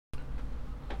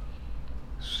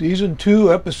Season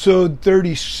 2, Episode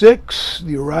 36,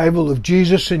 The Arrival of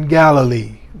Jesus in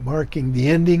Galilee, marking the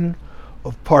ending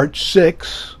of Part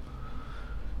 6,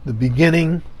 the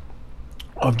beginning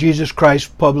of Jesus Christ's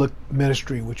public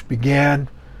ministry, which began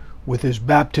with his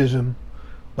baptism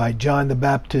by John the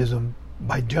Baptist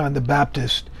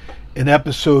in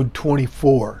Episode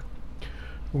 24.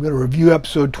 We're going to review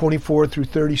Episode 24 through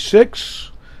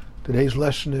 36. Today's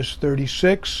lesson is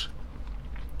 36.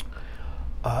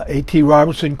 A.T.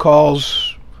 Robertson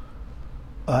calls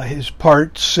his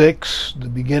Part 6, the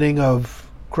beginning of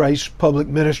Christ's public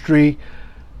ministry,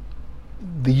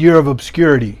 the year of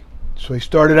obscurity. So he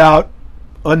started out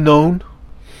unknown.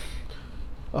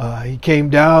 He came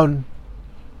down,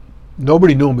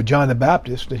 nobody knew him but John the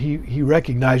Baptist, and he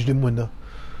recognized him when the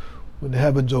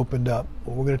heavens opened up.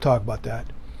 Well, we're going to talk about that.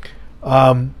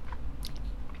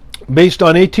 Based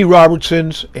on A.T.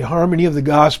 Robertson's A Harmony of the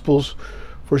Gospels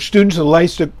for Students of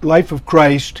the Life of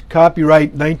Christ, copyright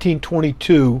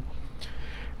 1922,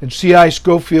 and C.I.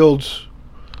 Scofield's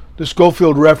The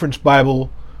Scofield Reference Bible,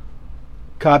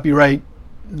 copyright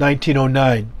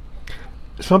 1909.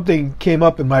 Something came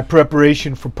up in my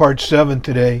preparation for Part 7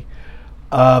 today.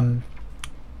 I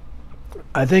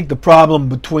think the problem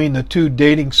between the two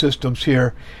dating systems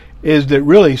here is that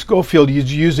really Scofield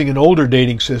is using an older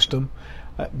dating system.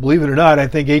 Believe it or not, I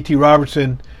think A.T.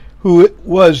 Robertson, who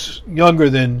was younger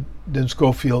than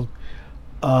Scofield,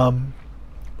 was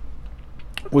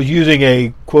using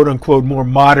a quote-unquote more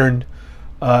modern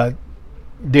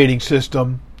dating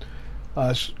system.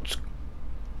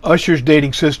 Ussher's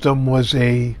dating system was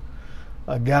a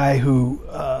guy who,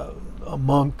 a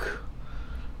monk,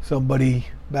 somebody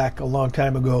back a long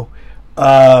time ago,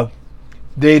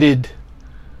 dated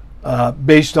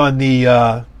based on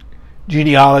the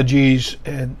genealogies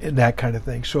and that kind of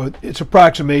thing. So it's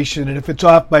approximation, and if it's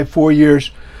off by 4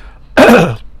 years,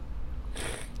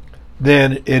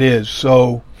 then it is.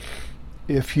 So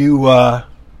if you want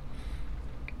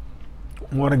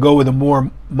to go with a more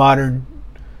modern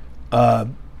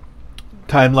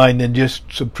timeline, then just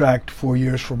subtract 4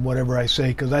 years from whatever I say,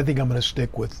 because I think I'm going to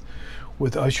stick with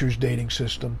Ussher's dating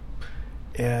system.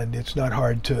 And it's not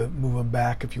hard to move them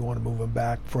back if you want to move them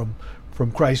back from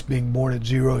Christ being born at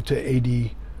 0 to AD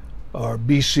or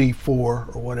BC 4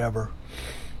 or whatever.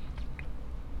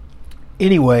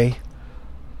 Anyway,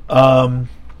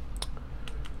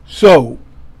 so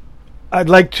I'd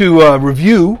like to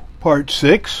review Part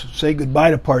 6, say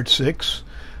goodbye to Part 6,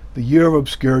 the year of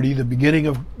obscurity, the beginning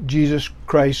of Jesus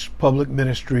Christ's public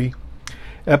ministry,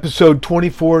 Episode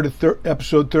 24 to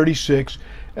Episode 36.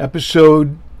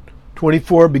 Episode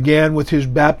 24 began with his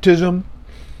baptism.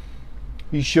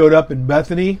 He showed up in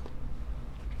Bethany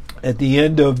at the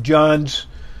end of John's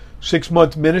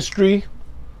 6-month ministry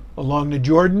along the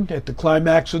Jordan. At the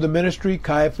climax of the ministry,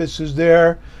 Caiaphas is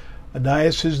there,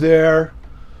 Ananias is there,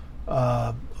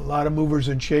 a lot of movers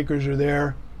and shakers are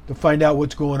there to find out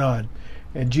what's going on.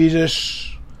 And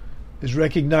Jesus is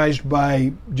recognized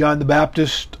by John the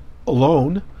Baptist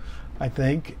alone, I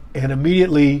think, and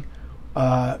immediately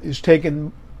is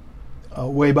taken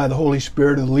away by the Holy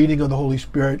Spirit, or the leading of the Holy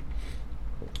Spirit,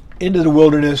 into the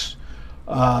wilderness,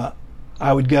 I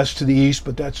would guess to the east,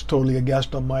 but that's totally a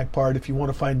guess on my part. If you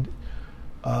want to find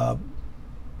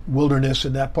wilderness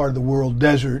in that part of the world,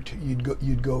 desert,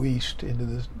 you'd go east into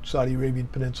the Saudi Arabian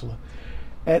Peninsula.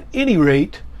 At any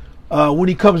rate, when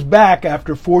he comes back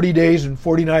after 40 days and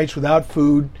 40 nights without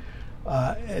food,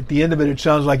 at the end of it, it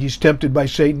sounds like he's tempted by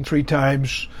Satan 3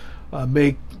 times,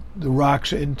 make the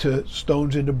rocks into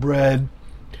stones into bread.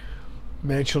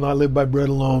 Man shall not live by bread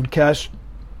alone. Cast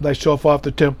thyself off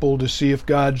the temple to see if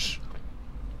God's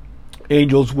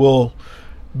angels will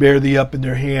bear thee up in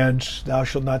their hands. Thou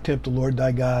shalt not tempt the Lord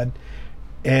thy God.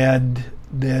 And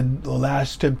then the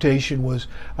last temptation was,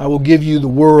 I will give you the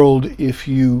world if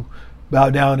you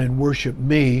bow down and worship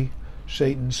me,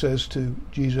 Satan says to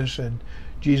Jesus, and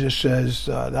Jesus says,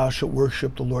 thou shalt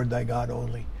worship the Lord thy God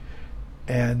only,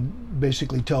 and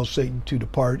basically tells Satan to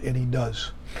depart, and he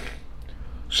does.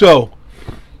 So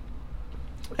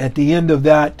at the end of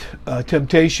that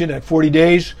temptation, at 40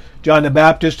 days, John the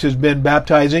Baptist has been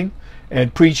baptizing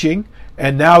and preaching,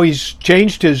 and now he's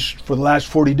changed for the last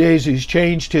 40 days, he's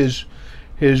changed his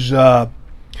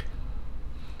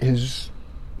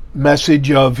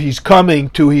message of he's coming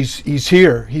to he's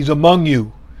here, he's among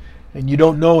you, and you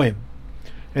don't know him.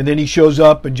 And then he shows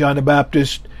up, and John the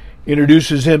Baptist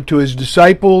introduces him to his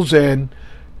disciples and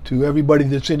to everybody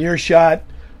that's in earshot.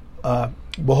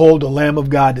 Behold, the Lamb of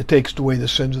God that takes away the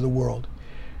sins of the world.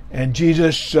 And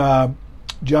Jesus, John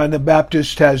the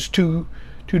Baptist has two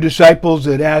disciples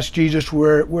that ask Jesus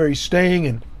where he's staying,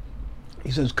 and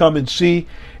He says, come and see.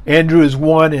 Andrew is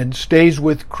one and stays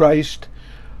with Christ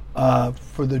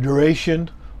for the duration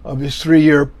of his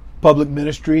 3-year public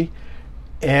ministry.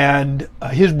 And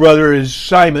his brother is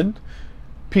Simon,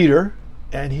 Peter,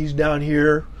 and he's down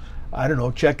here, I don't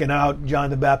know, checking out John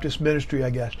the Baptist ministry,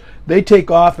 I guess. They take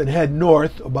off and head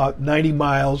north about 90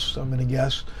 miles, I'm going to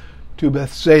guess, to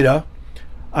Bethsaida.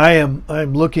 I'm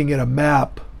looking at a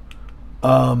map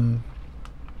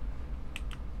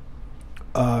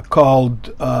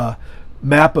called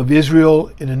Map of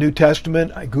Israel in the New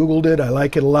Testament. I Googled it. I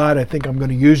like it a lot. I think I'm going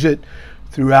to use it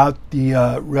throughout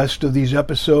the rest of these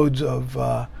episodes of,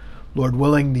 Lord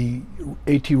willing, the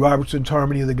A.T. Robertson's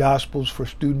Harmony of the Gospels for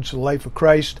Students of the Life of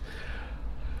Christ.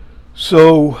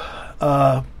 So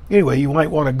anyway, you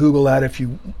might want to Google that if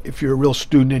you're a real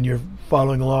student and you're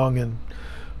following along in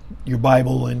your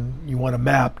Bible and you want a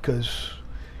map, because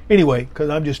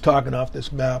I'm just talking off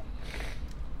this map.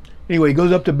 Anyway, he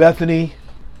goes up to Bethsaida.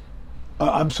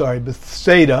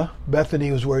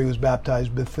 Bethany was where he was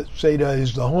baptized. Bethsaida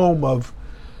is the home of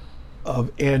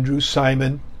Andrew,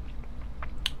 Simon,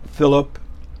 Philip,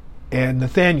 and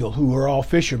Nathaniel, who are all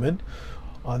fishermen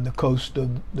on the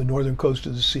northern coast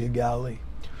of the Sea of Galilee.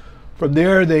 From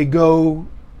there, they go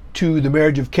to the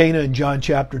marriage of Cana in John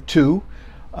chapter 2.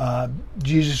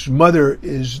 Jesus' mother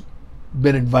is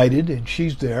been invited, and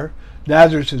she's there.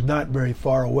 Nazareth is not very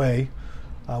far away.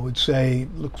 I would say,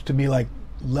 looks to me like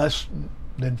less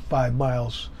than 5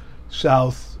 miles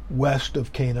southwest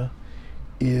of Cana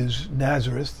is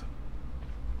Nazareth.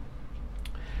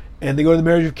 And they go to the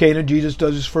marriage of Cana. Jesus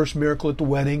does his first miracle at the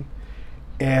wedding.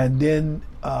 And then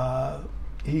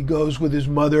he goes with his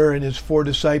mother and his 4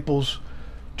 disciples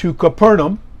to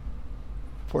Capernaum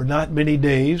for not many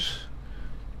days.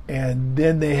 And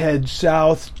then they head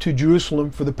south to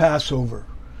Jerusalem for the Passover,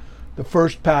 the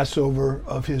first Passover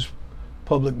of his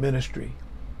public ministry.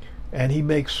 And he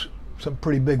makes some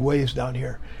pretty big waves down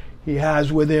here. He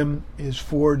has with him his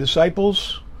 4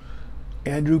 disciples,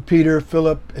 Andrew, Peter,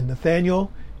 Philip, and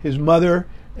Nathaniel, his mother,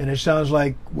 and it sounds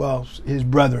like, well, his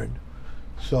brethren.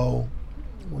 So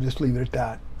we'll just leave it at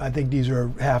that. I think these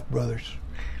are half-brothers.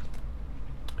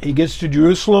 He gets to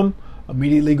Jerusalem,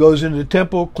 immediately goes into the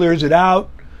temple, clears it out,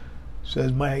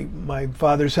 says, my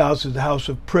Father's house is the house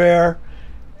of prayer.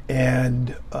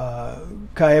 And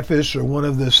Caiaphas, or one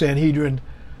of the Sanhedrin,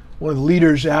 one of the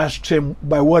leaders, asks him,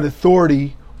 by what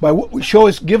authority,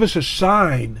 give us a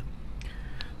sign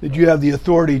that you have the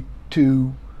authority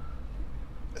to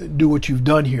do what you've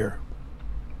done here.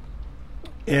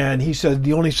 And he said,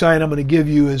 the only sign I'm going to give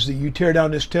you is that you tear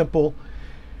down this temple,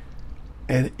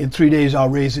 and in 3 days I'll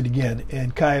raise it again.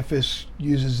 And Caiaphas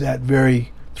uses that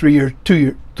 3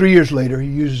 years later, he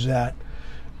uses that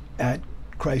at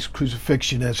Christ's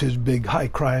crucifixion as his big high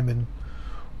crime and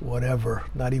whatever,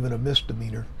 not even a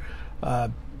misdemeanor.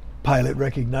 Pilate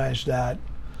recognized that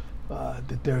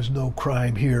there's no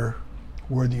crime here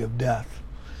worthy of death.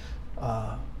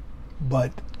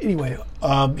 But anyway,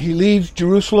 he leaves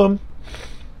Jerusalem.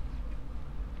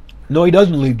 No, he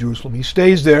doesn't leave Jerusalem. He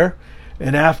stays there,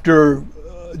 and after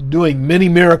doing many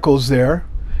miracles there,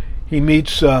 he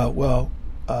meets,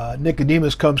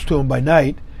 Nicodemus comes to him by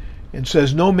night and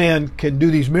says, no man can do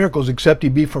these miracles except he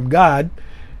be from God.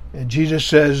 And Jesus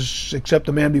says, except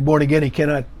a man be born again, he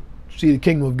cannot see the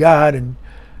kingdom of God. And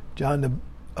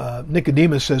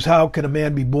Nicodemus says, how can a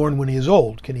man be born when he is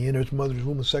old? Can he enter his mother's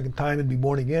womb a second time and be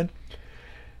born again?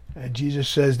 And Jesus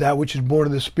says, that which is born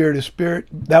of the Spirit is spirit.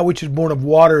 That which is born of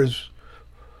water is,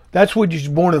 that's which is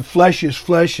born of flesh is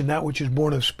flesh, and that which is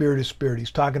born of spirit is spirit.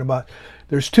 He's talking about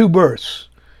there's 2 births.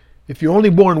 If you're only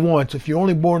born once, if you're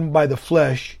only born by the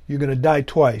flesh, you're going to die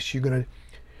twice.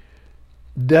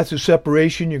 Death is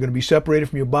separation. You're going to be separated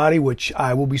from your body, which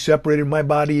I will be separated from my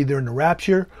body either in the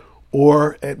rapture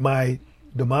or at my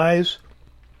demise.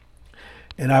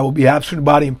 And I will be absent in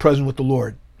body and present with the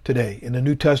Lord today. In the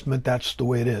New Testament, that's the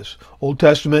way it is. Old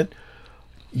Testament,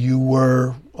 you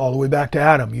were all the way back to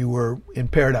Adam. You were in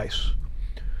paradise.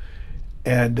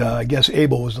 And I guess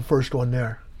Abel was the first one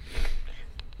there.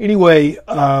 Anyway,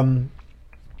 and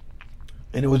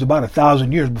it was about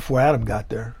 1,000 years before Adam got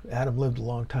there. Adam lived a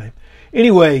long time.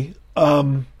 Anyway,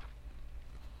 all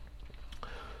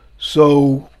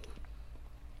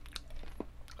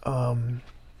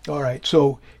right.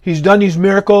 So he's done these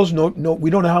miracles. No,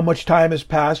 we don't know how much time has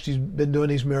passed. He's been doing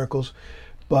these miracles,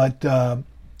 but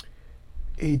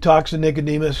he talks to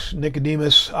Nicodemus.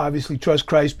 Nicodemus obviously trusts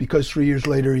Christ because 3 years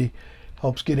later he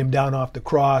helps get him down off the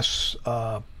cross.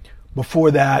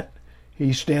 Before that,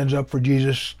 he stands up for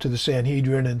Jesus to the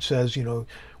Sanhedrin and says,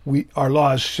 our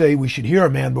laws say we should hear a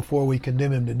man before we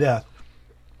condemn him to death.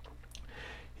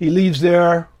 He leaves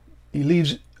there. He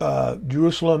leaves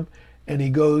Jerusalem, and he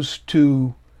goes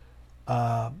to,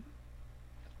 I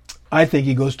think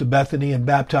he goes to Bethany and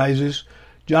baptizes.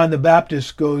 John the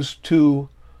Baptist goes to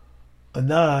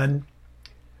Anan.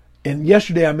 And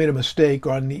yesterday I made a mistake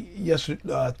on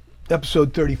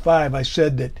episode 35. I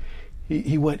said that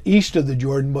he went east of the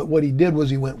Jordan, but what he did was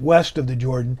he went west of the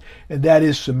Jordan, and that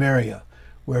is Samaria,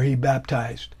 where he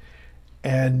baptized.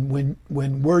 And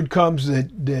when word comes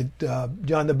that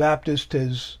John the Baptist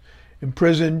is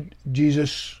imprisoned,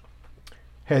 Jesus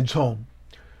heads home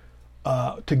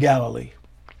to Galilee.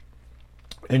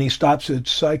 And he stops at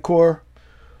Sychar,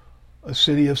 a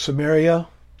city of Samaria,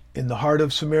 in the heart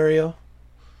of Samaria,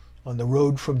 on the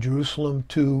road from Jerusalem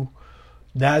to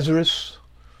Nazareth.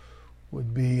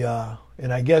 Would be,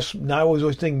 and I guess now I was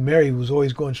always thinking Mary was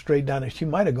always going straight down. She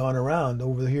might have gone around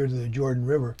over here to the Jordan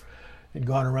River and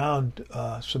gone around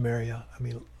Samaria. I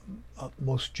mean,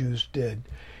 most Jews did.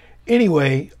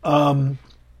 Anyway,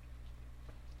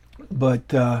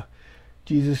 but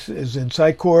Jesus is in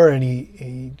Sychar, and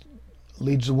he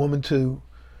leads the woman to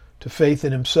faith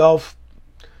in himself,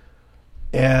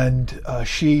 and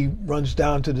she runs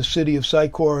down to the city of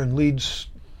Sychar and leads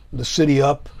the city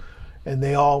up, and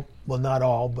they all, well, not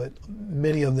all, but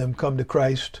many of them come to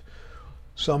Christ,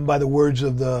 some by the words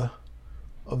of the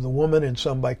woman and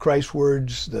some by Christ's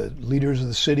words. The leaders of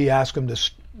the city ask him to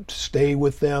stay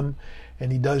with them,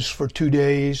 and he does for 2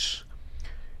 days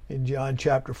in John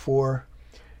chapter 4.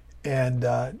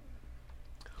 And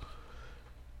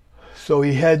so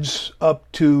he heads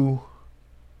up to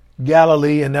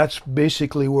Galilee, and that's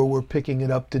basically where we're picking it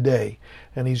up today.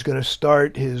 And he's going to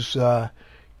start his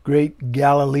great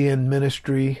Galilean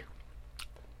ministry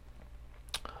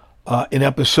in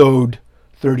episode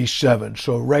 37.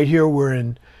 So right here we're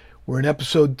in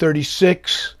episode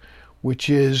 36, which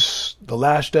is the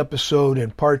last episode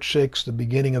in part 6, the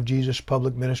beginning of Jesus'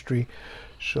 public ministry.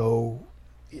 So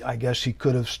I guess he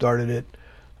could have started it.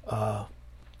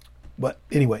 But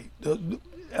anyway,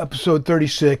 episode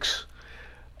 36,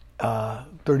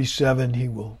 37, he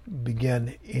will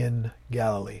begin in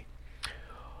Galilee.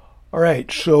 All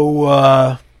right,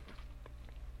 so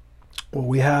what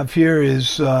we have here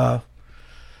is John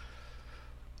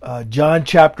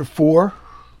chapter 4,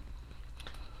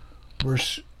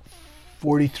 verse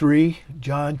 43.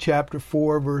 John chapter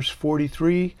 4, verse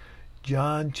 43.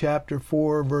 John chapter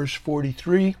 4, verse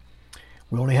 43.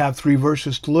 We only have 3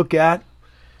 verses to look at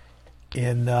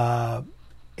in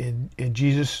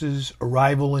Jesus'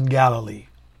 arrival in Galilee.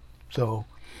 So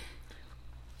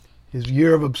his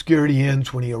year of obscurity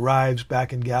ends when he arrives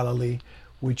back in Galilee,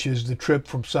 which is the trip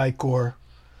from Sychar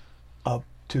up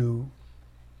to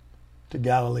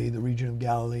Galilee, the region of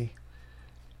Galilee.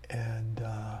 And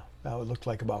that would look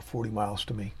like about 40 miles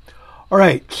to me. All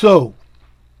right, so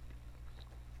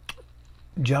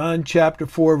John chapter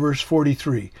 4, verse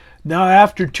 43. Now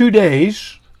after 2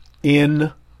 days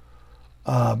in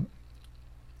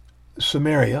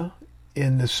Samaria,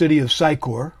 in the city of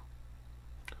Sychar,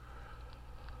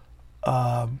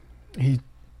 he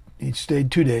stayed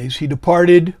 2 days. He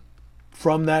departed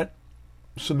from that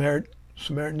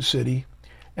Samaritan city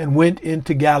and went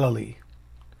into Galilee.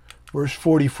 Verse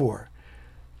 44.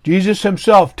 Jesus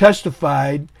himself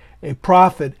testified, a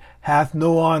prophet hath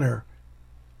no honor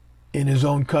in his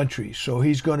own country. So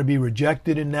he's going to be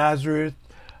rejected in Nazareth.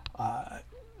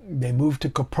 They moved to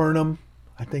Capernaum,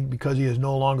 I think because he is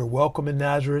no longer welcome in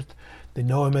Nazareth. They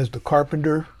know him as the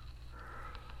carpenter's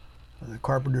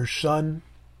son.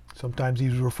 Sometimes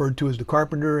he's referred to as the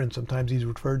carpenter, and sometimes he's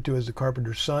referred to as the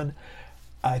carpenter's son.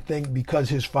 I think because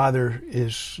his father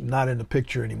is not in the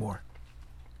picture anymore.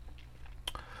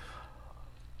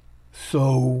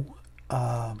 So,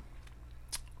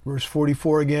 verse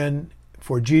 44 again,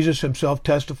 for Jesus himself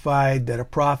testified that a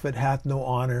prophet hath no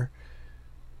honor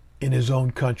in his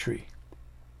own country.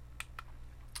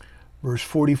 Verse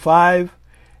 45,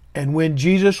 and when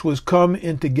Jesus was come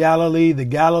into Galilee, the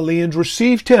Galileans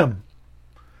received him.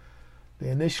 They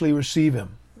initially receive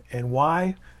him. And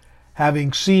why?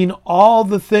 Having seen all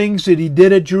the things that he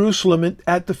did at Jerusalem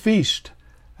at the feast,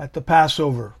 at the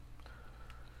Passover.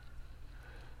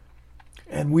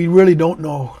 And we really don't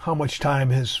know how much time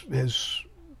has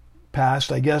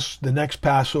passed. I guess the next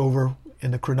Passover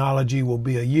in the chronology will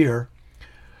be a year.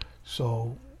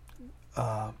 So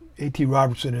A.T.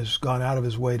 Robertson has gone out of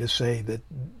his way to say that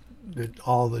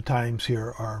all the times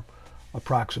here are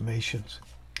approximations.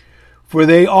 For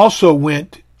they also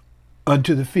went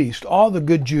unto the feast. All the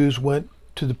good Jews went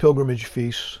to the pilgrimage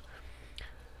feasts.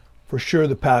 For sure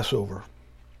the Passover.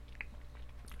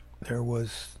 There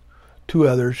was 2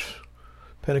 others,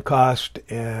 Pentecost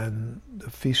and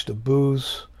the Feast of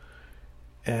Booths.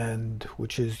 and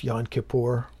which is Yom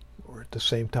Kippur, or at the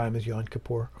same time as Yom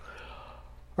Kippur.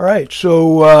 All right,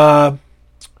 so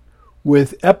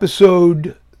with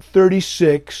episode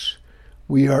 36,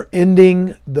 we are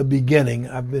ending the beginning.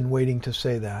 I've been waiting to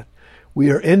say that. We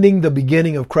are ending the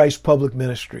beginning of Christ's public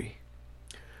ministry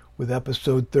with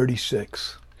episode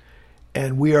 36.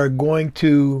 And we are going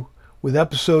to, with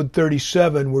episode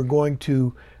 37, we're going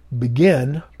to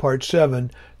begin, part 7,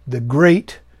 the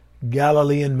Great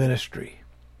Galilean Ministry.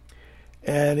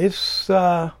 And it's,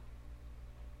 I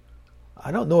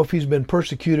don't know if he's been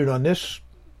persecuted on this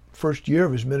first year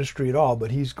of his ministry at all,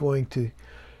 but he's going to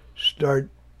start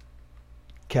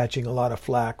catching a lot of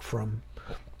flack from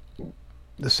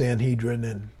the Sanhedrin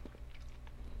and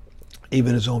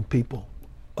even his own people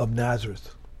of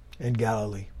Nazareth and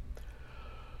Galilee.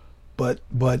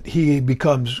 But he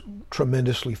becomes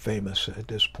tremendously famous at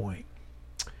this point.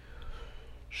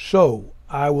 So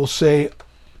I will say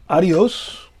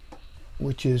adios,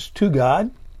 which is to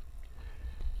God,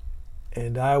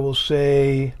 and I will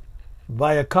say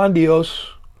vaya con Dios,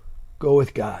 go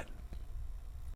with God.